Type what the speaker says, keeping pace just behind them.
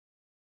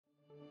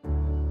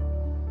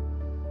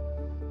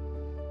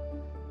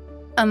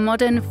A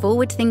modern,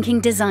 forward-thinking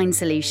design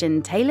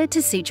solution tailored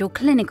to suit your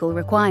clinical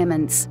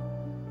requirements.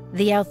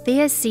 The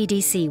Althea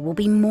CDC will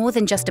be more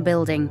than just a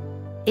building.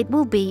 It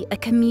will be a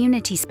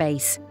community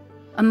space,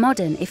 a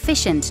modern,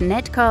 efficient,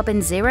 net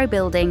carbon zero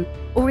building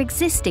or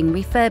existing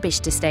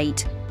refurbished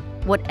estate.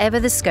 Whatever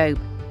the scope,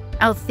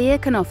 Althea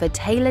can offer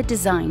tailored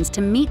designs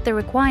to meet the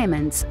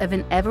requirements of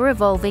an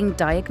ever-evolving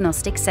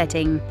diagnostic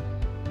setting.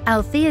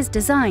 Althea's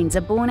designs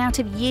are born out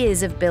of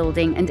years of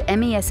building and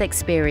MES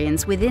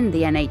experience within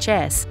the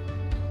NHS,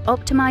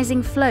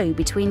 optimizing flow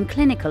between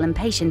clinical and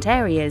patient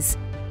areas,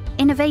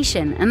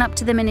 innovation and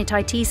up-to-the-minute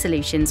IT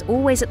solutions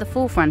always at the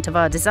forefront of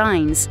our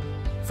designs,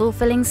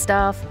 fulfilling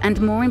staff and,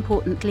 more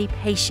importantly,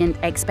 patient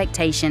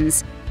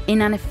expectations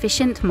in an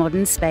efficient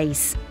modern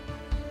space.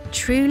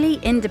 Truly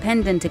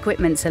independent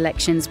equipment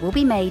selections will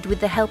be made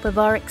with the help of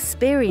our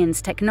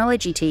experienced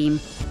technology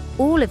team,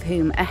 all of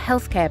whom are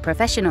healthcare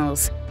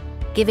professionals,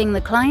 giving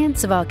the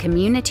clients of our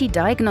community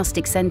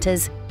diagnostic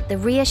centres the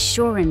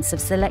reassurance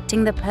of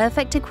selecting the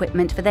perfect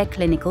equipment for their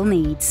clinical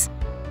needs.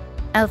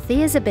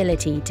 Althea's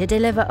ability to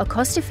deliver a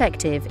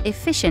cost-effective,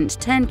 efficient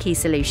turnkey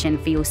solution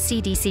for your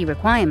CDC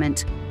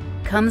requirement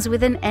comes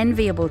with an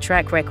enviable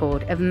track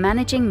record of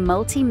managing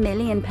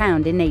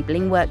multi-million-pound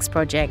enabling works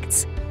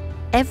projects.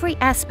 Every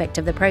aspect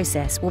of the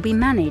process will be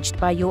managed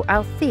by your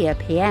Althea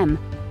PM,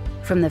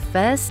 from the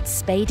first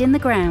spade in the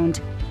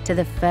ground to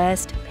the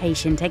first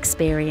patient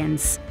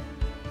experience.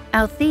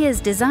 Althea's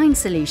design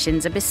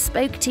solutions are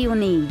bespoke to your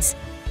needs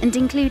and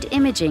include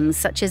imaging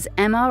such as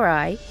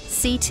MRI,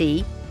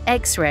 CT,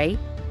 X-ray,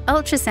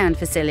 ultrasound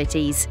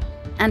facilities,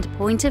 and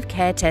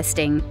point-of-care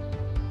testing,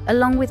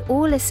 along with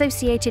all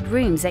associated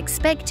rooms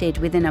expected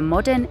within a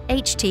modern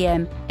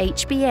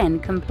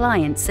HTM/HBN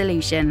compliant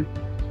solution.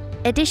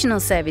 Additional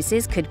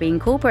services could be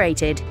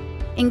incorporated,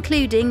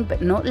 including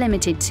but not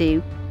limited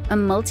to a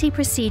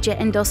multi-procedure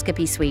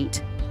endoscopy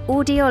suite,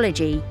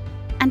 audiology,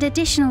 and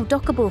additional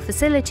dockable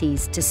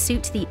facilities to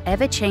suit the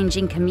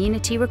ever-changing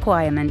community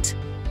requirement.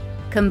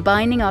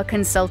 Combining our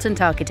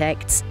consultant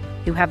architects,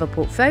 who have a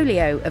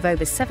portfolio of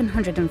over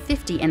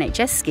 750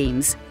 NHS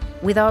schemes,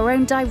 with our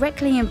own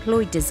directly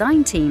employed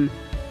design team,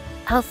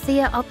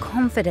 Althea are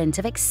confident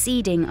of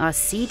exceeding our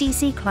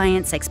CDC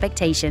clients'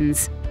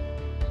 expectations.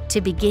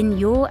 To begin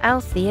your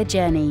Althea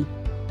journey,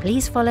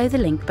 please follow the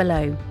link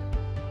below.